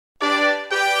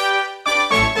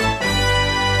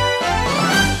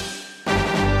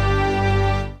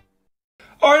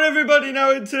Alright everybody, now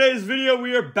in today's video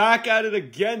we are back at it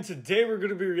again. Today we're going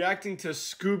to be reacting to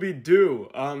Scooby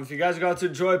Doo. If you guys got to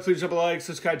enjoy, please drop a like,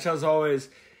 subscribe as always.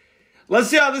 Let's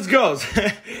see how this goes.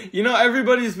 You know,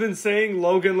 everybody's been saying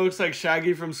Logan looks like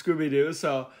Shaggy from Scooby Doo,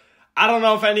 so I don't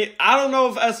know if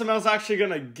SML's actually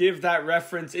going to give that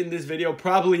reference in this video.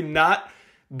 Probably not,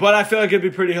 but I feel like it'd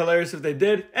be pretty hilarious if they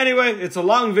did. Anyway, it's a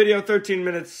long video, 13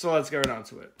 minutes, so let's get right on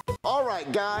to it.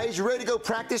 Alright guys, you ready to go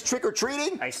practice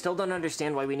trick-or-treating? I still don't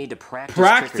understand why we need to practice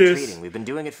trick-or-treating. We've been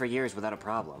doing it for years without a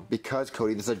problem. Because,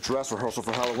 Cody, this is a dress rehearsal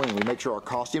for Halloween. We make sure our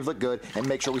costumes look good and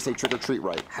make sure we say trick-or-treat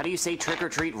right. How do you say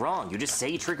trick-or-treat wrong? You just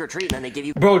say trick-or-treat and then they give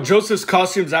you... Bro, Joseph's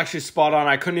costume's actually spot on.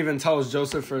 I couldn't even tell it was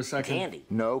Joseph for a second. Candy.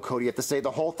 No, Cody, you have to say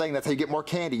the whole thing. That's how you get more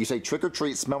candy. You say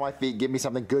trick-or-treat, smell my feet, give me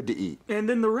something good to eat. And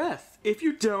then the rest. If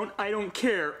you don't, I don't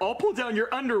care. I'll pull down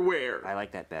your underwear. I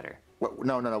like that better.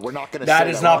 No, we're not going to say that. That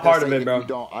is not part of it, bro. If you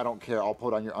don't, I don't care. I'll pull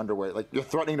down your underwear. Like, you're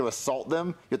threatening to assault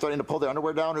them? You're threatening to pull their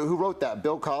underwear down? Who wrote that?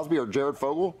 Bill Cosby or Jared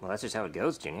Fogle? Well, that's just how it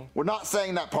goes, Junior. We're not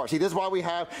saying that part. See, this is why we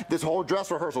have this whole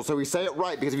dress rehearsal, so we say it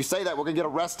right, because if you say that, we're going to get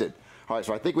arrested. All right,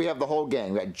 so I think we have the whole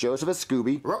gang. We got Joseph as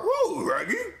Scooby.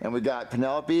 And we got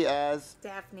Penelope as...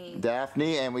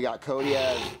 Daphne, and we got Cody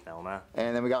as... Thelma.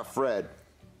 And then we got Fred.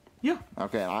 Yeah.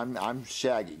 Okay, I'm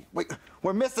Shaggy. Wait,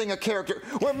 we're missing a character.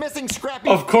 We're missing Scrappy.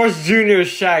 Of course, Junior is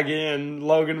Shaggy and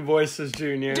Logan voices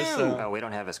Junior. So. Oh, we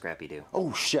don't have a Scrappy Doo.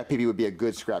 Oh, Chef Pee Pee would be a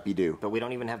good Scrappy Doo. But we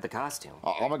don't even have the costume.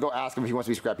 I'm gonna go ask him if he wants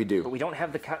to be Scrappy Doo. But we don't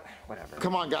have the whatever.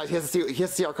 Come on, guys. He has to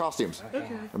see our costumes. Okay.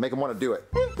 We'll make him want to do it.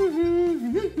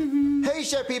 Hey,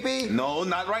 Chef Pee Pee. No,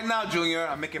 not right now, Junior.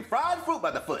 I'm making fried fruit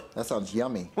by the foot. That sounds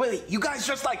yummy. Wait, you guys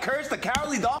just like Courage the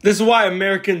Cowardly Dog? This is why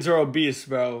Americans are obese,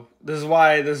 bro. This is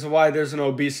why there's an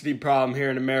obesity problem here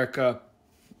in America,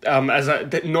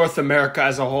 North America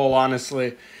as a whole,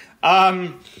 honestly.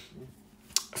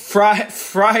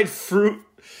 Fried fruit.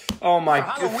 Oh my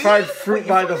god, fried fruit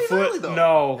by the foot.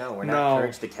 No, we're not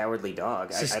Courage the Cowardly Dog.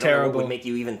 This is I don't terrible. know what would make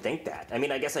you even think that. I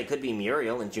mean, I guess I could be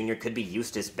Muriel and Junior could be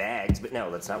Eustace Baggs, but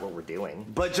no, that's not what we're doing.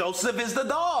 But Joseph is the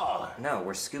dog. No,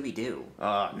 we're Scooby Doo.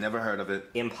 Never heard of it.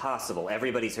 Impossible.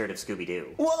 Everybody's heard of Scooby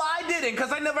Doo. Well, I didn't,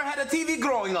 because I never had a TV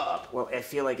growing up. Well, I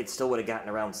feel like it still would have gotten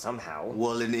around somehow.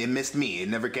 Well, it missed me. It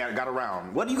never got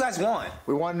around. What do you guys want?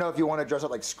 We want to know if you want to dress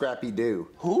up like Scrappy Doo.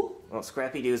 Who? Well,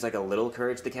 Scrappy Doo is like a little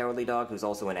Courage the Cowardly Dog who's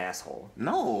also an asshole.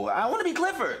 No, I want to be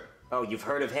Clifford. Oh, you've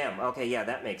heard of him. Okay, yeah,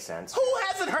 that makes sense. Who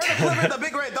hasn't heard of Clifford the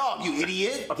Big Red Dog, you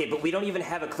idiot? Okay, but we don't even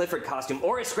have a Clifford costume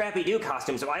or a Scrappy Doo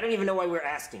costume, so I don't even know why we're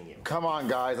asking you. Come on,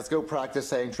 guys. Let's go practice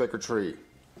saying trick or treat.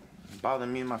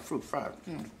 Bothering me and my fruit fried.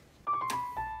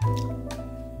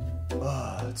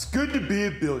 It's good to be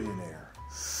a billionaire.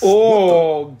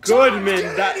 Oh,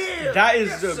 Goodman, that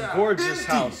is a gorgeous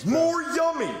Empty, house. Bro. more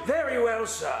yummy. Very well,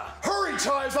 sir. Hurry,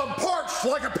 Chives, I'm parched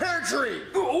like a pear tree.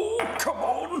 Oh, come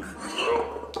on.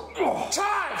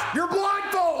 Chives, you're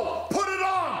blindfolded. Put it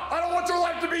on. I don't want your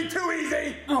life to be too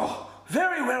easy. Oh,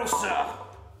 very well, sir.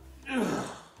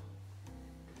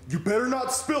 You better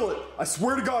not spill it. I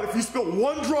swear to God, if you spill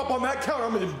one drop on that counter,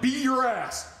 I'm gonna beat your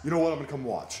ass. You know what? I'm gonna come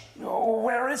watch. Oh,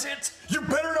 where is it? You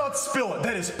better not spill it.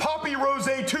 That is Poppy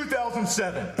Rosé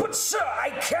 2007. But, sir,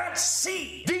 I can't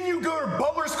see. Didn't you go to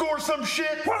Butler School or some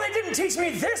shit? Well, they didn't teach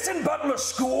me this in Butler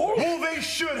School. Well, they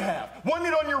should have. Wasn't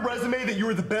it on your resume that you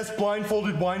were the best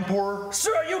blindfolded wine pourer?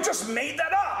 Sir, you just made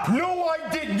that up. No, I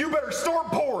didn't. You better start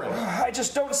pouring. I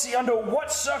just don't see under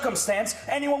what circumstance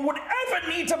anyone would ever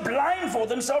need to blindfold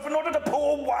themselves in order to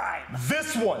pour wine.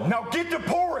 This one. Now get to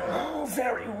pouring. Oh,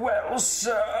 very well,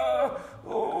 sir.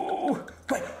 Oh,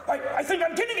 wait, I think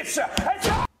I'm getting it, sir.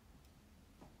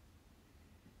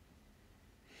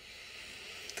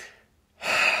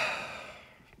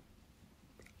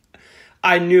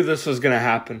 I knew this was gonna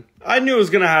happen. I knew it was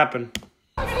gonna happen.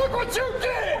 Look what you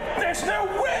did! There's no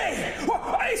way!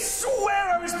 I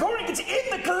swear I was pouring it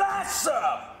in the glass,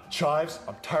 sir! Chives,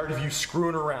 I'm tired of you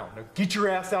screwing around. Now get your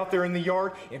ass out there in the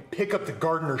yard and pick up the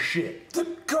gardener shit. The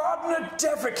gardener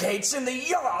defecates in the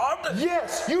yard?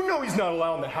 Yes, you know he's not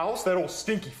allowed in the house, that old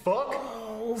stinky fuck.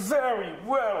 Oh, very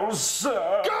well,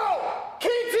 sir. Go!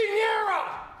 Quinceañera!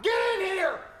 Get in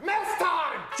here! Mess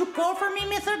time! You call for me,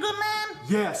 Mr. Goodman?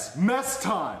 Yes, mess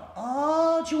time.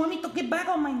 Oh, do you want me to get back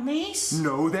on my knees?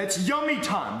 No, that's yummy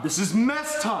time. This is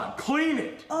mess time. Clean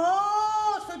it.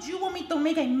 Oh, so do you want me to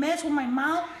make a mess with my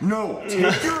mouth? No,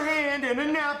 take your hand and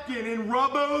a napkin and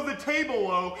rub-o the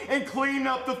table-o and clean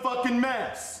up the fucking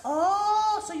mess.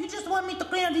 Oh, so you just want me to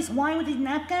clean up this wine with this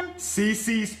napkin?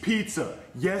 CC's Pizza.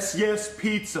 Yes, yes,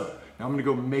 pizza. Now I'm gonna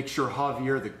go make sure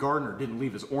Javier the gardener didn't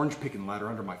leave his orange picking ladder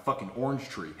under my fucking orange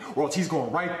tree, or else he's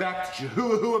going right back to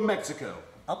Chihuahua, Mexico.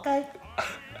 Okay.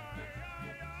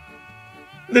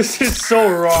 This is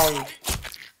so wrong.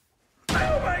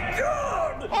 Oh my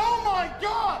god! Oh my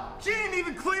god! She didn't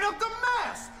even clean up the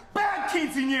mess! Bad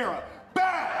quinceanera!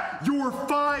 Bad! You're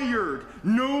fired!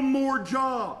 No more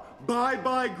job!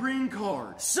 Bye-bye green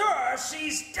card. Sir,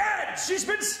 she's dead! She's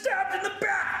been stabbed in the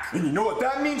back! And you know what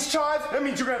that means, Chives? That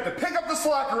means you're gonna have to pick up the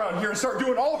slack around here and start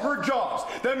doing all her jobs.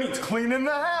 That means cleaning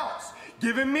the house,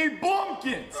 giving me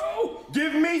blumpkins. Oh.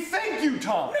 Give me thank you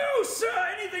time. No, sir,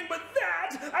 anything but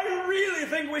that! I really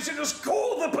think we should just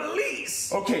call the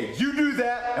police! Okay, you do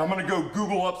that, and I'm gonna go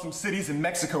Google up some cities in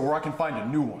Mexico where I can find a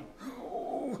new one.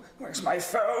 Oh, where's my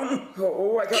phone?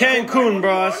 Oh, I got Cancun,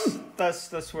 bros.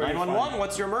 That's where. 911,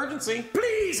 what's your emergency?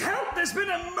 Please help! There's been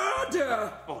a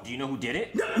murder! Oh, do you know who did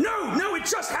it? No, it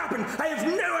just happened! I have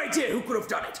no idea who could have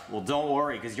done it! Well, don't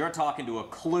worry, because you're talking to a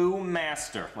clue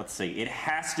master. Let's see, it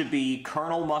has to be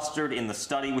Colonel Mustard in the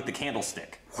study with the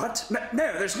candlestick. What?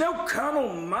 No, there's no Colonel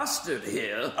Mustard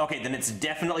here. Okay, then it's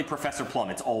definitely Professor Plum.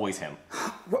 It's always him.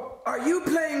 What, are you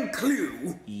playing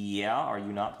Clue? Yeah, are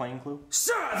you not playing Clue?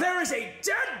 Sir, there is a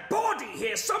dead body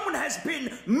here! Someone has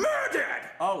been murdered!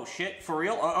 Oh, shit, for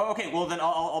real? Oh, okay, well then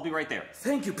I'll be right there.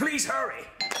 Thank you, please hurry.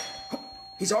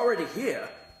 He's already here.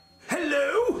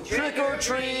 Hello? Trick or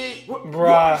treat!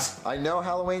 Bruh. I know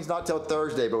Halloween's not till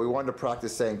Thursday, but we wanted to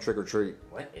practice saying trick or treat.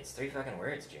 What? It's 3 fucking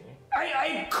words, Junior.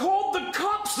 I called the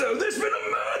cops, though. There's been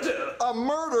a murder. A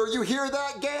murder? You hear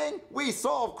that, gang? We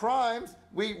solve crimes.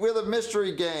 We're the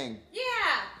mystery gang.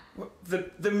 Yeah.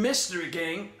 The mystery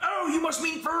gang? Oh, you must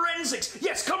mean forensics.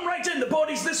 Yes, come right in. The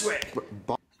body's this way.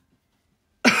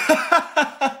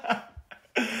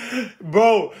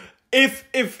 Bro, if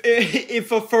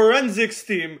a forensics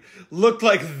team looked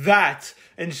like that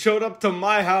and showed up to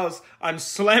my house, I'm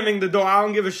slamming the door. I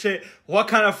don't give a shit what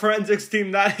kind of forensics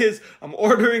team that is. I'm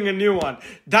ordering a new one.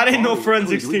 That ain't no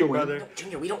forensics team, brother. No,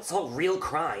 Junior, we don't solve real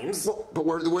crimes. Well, but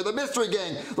we're the mystery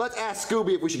gang. Let's ask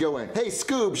Scooby if we should go in. Hey,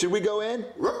 Scoob, should we go in?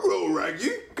 Ruh-roh,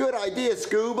 Raggy. Good idea,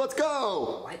 Scoob. Let's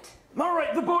go. What? All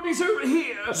right, the body's over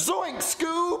here. Zoink,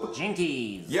 Scoob.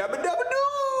 Jinkies.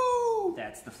 Yabba-dabba-doo.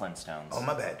 That's the Flintstones. Oh,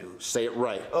 my bad, dude. Say it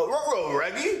right. Ruh-roh,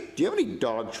 Raggy. Do you have any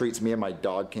dog treats me and my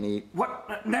dog can eat?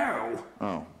 What? No.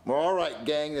 Oh. Well, all right,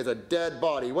 gang. There's a dead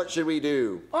body. What should we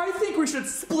do? I think we should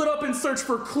split up and search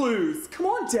for clues. Come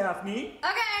on, Daphne.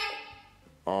 Okay.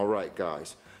 All right,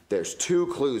 guys. There's 2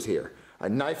 clues here. A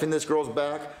knife in this girl's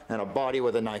back and a body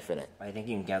with a knife in it. I think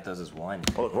you can count those as one.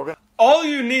 Oh, we're gonna... All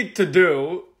you need to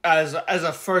do as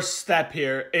a first step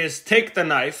here is take the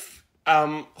knife,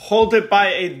 hold it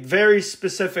by a very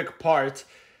specific part,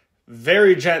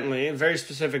 very gently, a very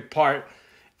specific part,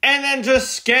 and then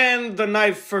just scan the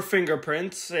knife for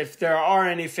fingerprints. If there are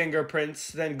any fingerprints,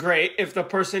 then great. If the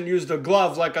person used a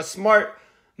glove like a smart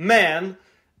man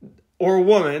or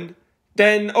woman,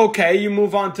 then okay, you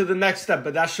move on to the next step,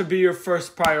 but that should be your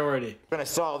first priority. We're gonna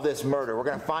solve this murder. We're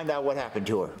gonna find out what happened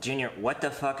to her. Junior, what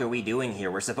the fuck are we doing here?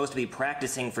 We're supposed to be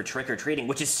practicing for trick-or-treating,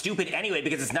 which is stupid anyway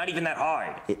because it's not even that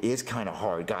hard. It is kind of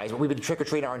hard, guys. We've been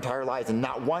trick-or-treating our entire lives, and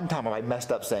not one time have I messed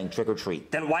up saying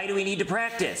trick-or-treat. Then why do we need to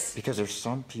practice? Because there's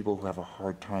some people who have a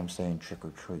hard time saying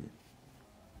trick-or-treat.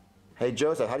 Hey,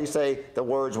 Joseph, how do you say the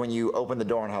words when you open the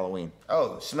door on Halloween?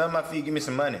 Oh, smell my feet, give me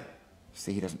some money.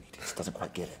 See, he just doesn't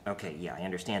quite get it. Okay, yeah, I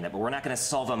understand that, but we're not gonna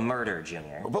solve a murder,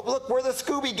 Junior. But look, we're the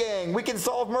Scooby Gang. We can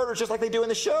solve murders just like they do in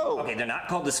the show. Okay, they're not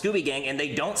called the Scooby Gang, and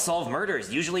they don't solve murders.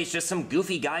 Usually it's just some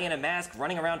goofy guy in a mask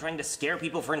running around trying to scare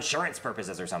people for insurance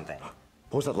purposes or something.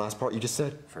 What was that last part you just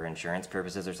said? For insurance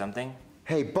purposes or something?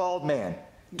 Hey, bald man.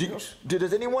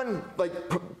 Does anyone, like,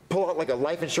 pull out, like, a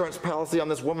life insurance policy on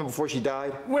this woman before she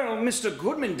died? Well, Mr.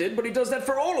 Goodman did, but he does that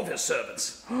for all of his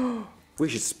servants. We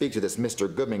should speak to this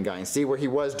Mr. Goodman guy and see where he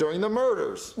was during the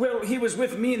murders. Well, he was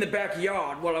with me in the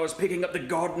backyard while I was picking up the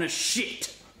gardener's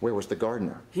shit. Where was the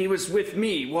gardener? He was with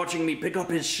me, watching me pick up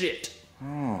his shit.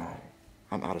 Oh.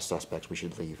 I'm out of suspects. We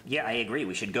should leave. Yeah, I agree.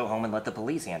 We should go home and let the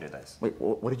police handle this. Wait,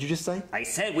 what did you just say? I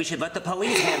said we should let the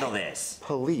police handle this.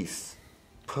 Police.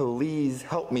 Please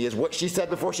help me is what she said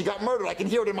before she got murdered. I can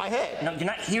hear it in my head. No, you're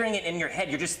not hearing it in your head.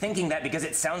 You're just thinking that because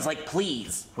it sounds like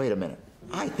please. Wait a minute.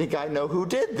 I think I know who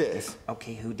did this.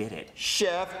 Okay, who did it?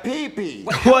 Chef Pee-Pee.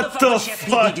 What the Chef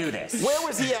fuck? Pee-Pee do this? Where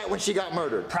was he at when she got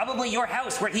murdered? Probably your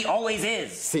house, where he always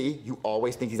is. See, you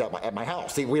always think he's at my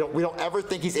house. See, we don't ever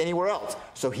think he's anywhere else.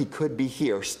 So he could be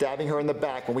here, stabbing her in the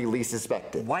back when we least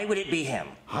suspect it. Why would it be him?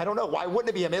 I don't know. Why wouldn't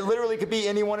it be him? It literally could be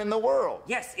anyone in the world.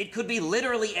 Yes, it could be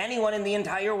literally anyone in the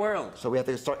entire world. So we have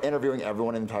to start interviewing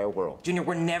everyone in the entire world. Junior,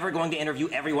 we're never going to interview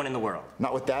everyone in the world.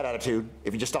 Not with that attitude.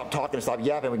 If you just stop talking and stop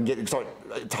yapping, we can start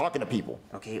talking to people.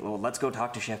 Okay, well, let's go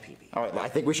talk to Chef Pee Pee. All right, I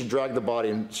think we should drag the body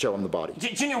and show him the body.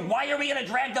 Junior, why are we gonna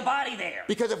drag the body there?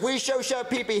 Because if we show Chef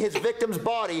Pee Pee his victim's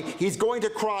body, he's going to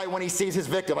cry when he sees his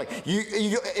victim. Like,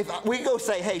 if we go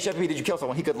say, hey, Chef Pee Pee, did you kill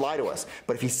someone? He could lie to us.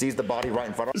 But if he sees the body right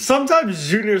in front of him, Sometimes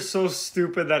Junior's so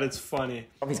stupid that it's funny.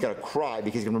 he's gonna cry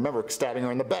because he's gonna remember stabbing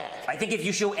her in the back. I think if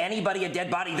you show anybody a dead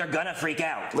body, they're gonna freak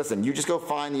out. Listen, you just go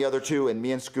find the other two, and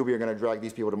me and Scooby are gonna drag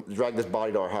these people to drag this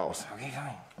body to our house. Okay,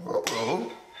 fine.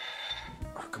 Oh,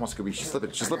 come on, Scooby, just slip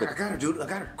it, just slip it. I got her, dude. I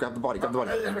got her. Grab the body, grab the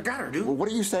body. I got her, dude. Well, what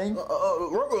are you saying?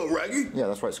 Raggy. Yeah,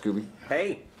 that's right, Scooby.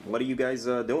 Hey, what are you guys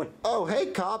doing? Oh, hey,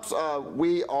 cops.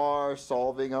 We are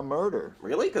solving a murder.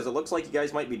 Really? Because it looks like you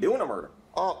guys might be doing a murder.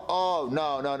 Oh,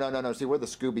 no. See, we're the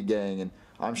Scooby Gang, and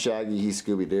I'm Shaggy, he's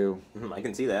Scooby Doo. I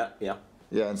can see that, yeah.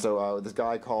 Yeah, and so this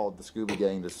guy called the Scooby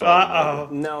Gang to solve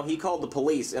the murder. No, he called the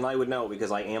police, and I would know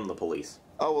because I am the police.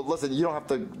 Oh, well, listen, you don't have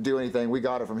to do anything. We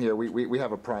got it from here. We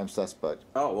have a prime suspect.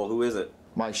 Oh, well, who is it?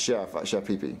 My chef, Chef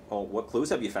Pee Pee. Oh, what clues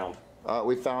have you found?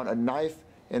 We found a knife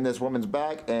in this woman's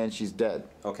back, and she's dead.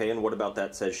 Okay, and what about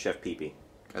that says Chef Pee Pee?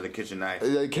 The kitchen knife.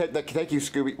 Thank you,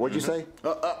 Scooby. What'd you say?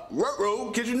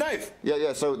 Kitchen knife.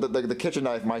 Yeah, so the kitchen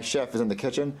knife, my chef is in the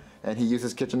kitchen, and he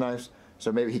uses kitchen knives,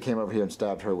 so maybe he came over here and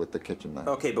stabbed her with the kitchen knife.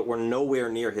 Okay, but we're nowhere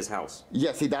near his house.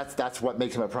 Yeah, see, that's what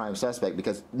makes him a prime suspect,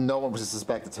 because no one was to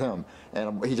suspect it's him,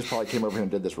 and he just probably came over here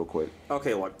and did this real quick.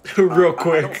 Okay, look. Real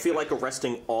quick. I don't feel like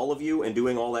arresting all of you and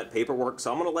doing all that paperwork,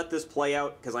 so I'm going to let this play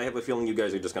out, because I have a feeling you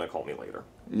guys are just going to call me later.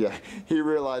 Yeah, he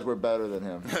realized we're better than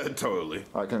him. Totally.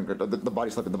 All right, come on, the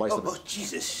body's slipping, the body's slipping. Oh,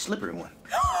 Jesus, slippery one.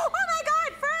 Oh my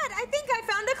God, Fred! I think I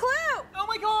found a clue. Oh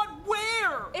my God,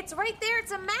 where? It's right there.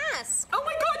 It's a mask. Oh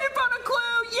my God, you found a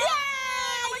clue! Yay!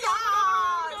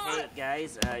 Hey,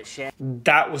 guys, Shaggy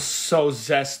That was so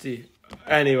zesty.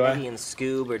 Anyway. and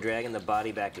Scoob are dragging the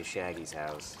body back to Shaggy's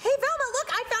house. Hey, Velma, look!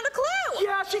 I found a clue.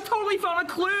 Yeah, she totally found a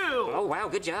clue. Oh, wow,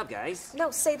 good job, guys.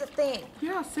 No, say the thing.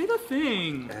 Yeah, say the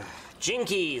thing.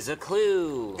 Jinkies, a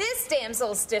clue. This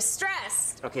damsel's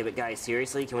distressed. Okay, but guys,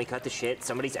 seriously, can we cut the shit?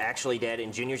 Somebody's actually dead,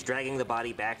 and Junior's dragging the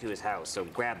body back to his house, so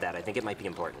grab that. I think it might be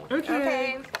important.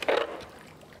 Okay.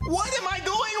 What am I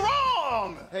doing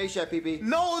wrong? Hey, Chef Pee Pee.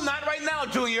 No, not right now,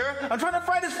 Junior. I'm trying to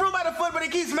fry this fruit by the foot, but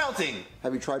it keeps melting.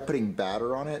 Have you tried putting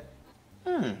batter on it?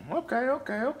 Okay.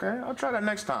 I'll try that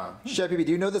next time. Chef Pee Pee,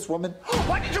 do you know this woman?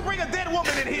 Why did you bring a dead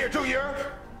woman in here,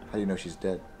 Junior? How do you know she's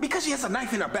dead? Because she has a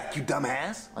knife in her back, you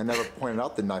dumbass. I never pointed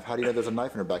out the knife. How do you know there's a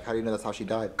knife in her back? How do you know that's how she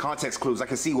died? Context clues I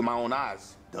can see with my own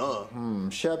eyes. Duh.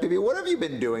 Chef Pee Pee, what have you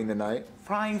been doing tonight?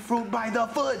 Frying fruit by the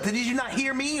foot. Did you not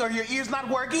hear me, or your ears not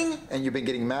working? And you've been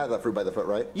getting mad at that fruit by the foot,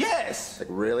 right? Yes. Like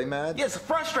really mad? Yes,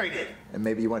 frustrated. And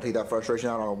maybe you want to take that frustration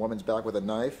out on a woman's back with a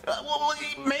knife? Well,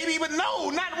 maybe, but no,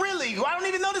 not really. I don't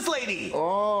even know this lady.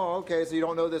 Oh, okay, so you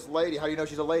don't know this lady. How do you know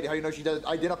she's a lady? How do you know she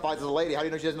identifies as a lady? How do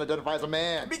you know she doesn't identify as a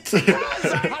man? Because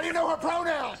How do you know her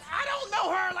pronouns? I don't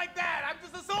know her like that. I'm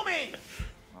just assuming.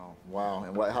 Oh, wow.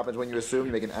 And what happens when you assume?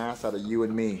 You make an ass out of you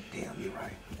and me. Damn, you're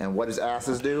right. And what does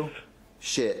asses do?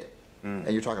 Shit. And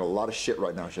you're talking a lot of shit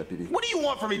right now, Chef Pee Pee. What do you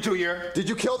want from me, Junior? Did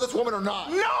you kill this woman or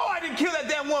not? No, I didn't kill that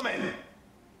damn woman.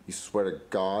 You swear to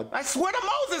God? I swear to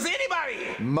Moses,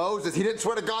 anybody. Moses. He didn't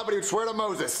swear to God, but he would swear to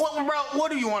Moses. Well, bro,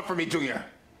 what do you want from me, Junior?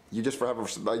 You just for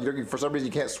some reason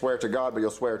you can't swear to God, but you'll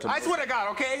swear to. I swear to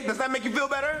God, okay? Does that make you feel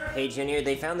better? Hey, Junior,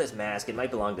 they found this mask. It might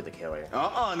belong to the killer.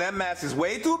 That mask is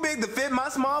way too big to fit my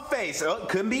small face. Oh,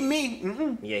 couldn't be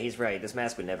me. Yeah, he's right. This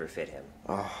mask would never fit him.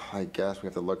 Oh, I guess we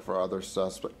have to look for other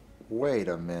suspects. Wait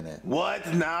a minute.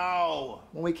 What now?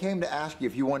 When we came to ask you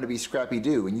if you wanted to be Scrappy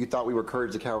Doo, and you thought we were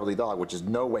Courage the Cowardly Dog, which is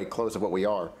no way close to what we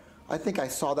are, I think I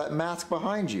saw that mask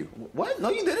behind you. What? No,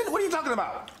 you didn't. What are you talking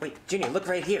about? Wait, Junior, look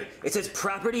right here. It says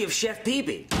property of Chef Pee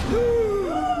Pee.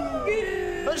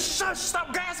 Shush,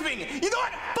 stop gasping. You know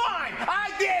what? Fine. I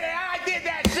did it. I did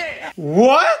that shit.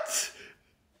 What?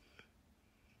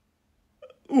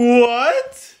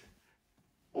 What?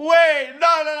 Wait, no,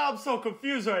 I'm so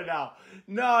confused right now.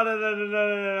 No,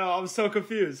 I'm so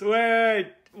confused.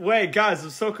 Wait, guys, I'm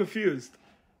so confused.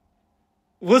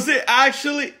 Was it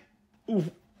actually...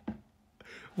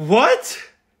 What?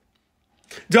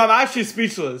 Dude, I'm actually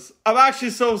speechless. I'm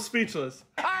actually so speechless.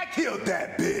 I killed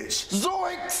that bitch.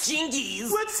 Zoinks!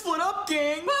 Jinkies! Let's split up,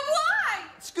 gang. But why?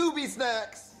 Scooby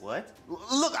Snacks! What?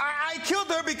 Look, I killed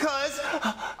her because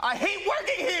I hate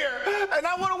working here, and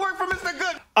I want to work for Mr.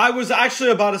 Good. I was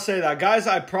actually about to say that. Guys,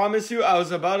 I promise you, I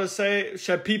was about to say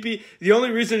Chef Pee Pee. The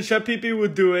only reason Chef Pee Pee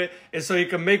would do it is so he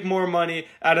could make more money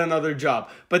at another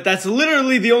job. But that's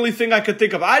literally the only thing I could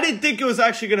think of. I didn't think it was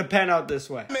actually going to pan out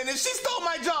this way. Man, if she stole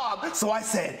my job. So I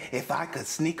said, if I could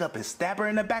sneak up and stab her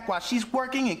in the back while she's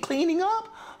working and cleaning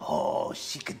up, oh,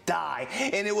 she could die.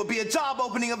 And it would be a job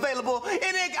opening available, and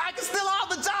I could steal all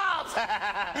the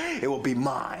jobs. It will be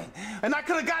mine. And I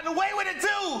could have gotten away with it, tit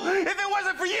if it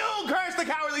wasn't for you, Curse the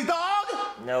Cowardly Dog.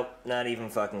 Nope, not even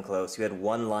fucking close. You had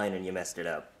one line and you messed it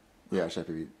up. Yeah,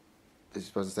 Sheppy, you're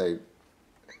supposed to say,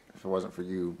 if it wasn't for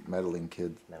you, meddling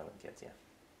kids. Meddling kids, yeah.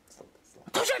 I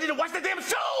told you I didn't watch the damn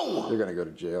show! You're gonna go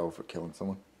to jail for killing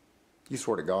someone. You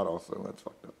swore to God also, that's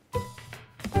fucked up.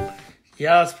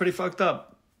 Yeah, that's pretty fucked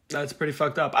up. That's pretty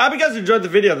fucked up. I hope you guys enjoyed the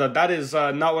video, though. That is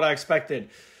not what I expected.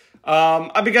 I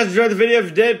hope you guys enjoyed the video. If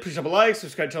you did, please drop a like,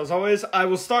 subscribe, as always. I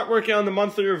will start working on the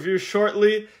monthly review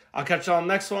shortly. I'll catch you on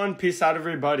the next one. Peace out,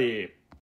 everybody.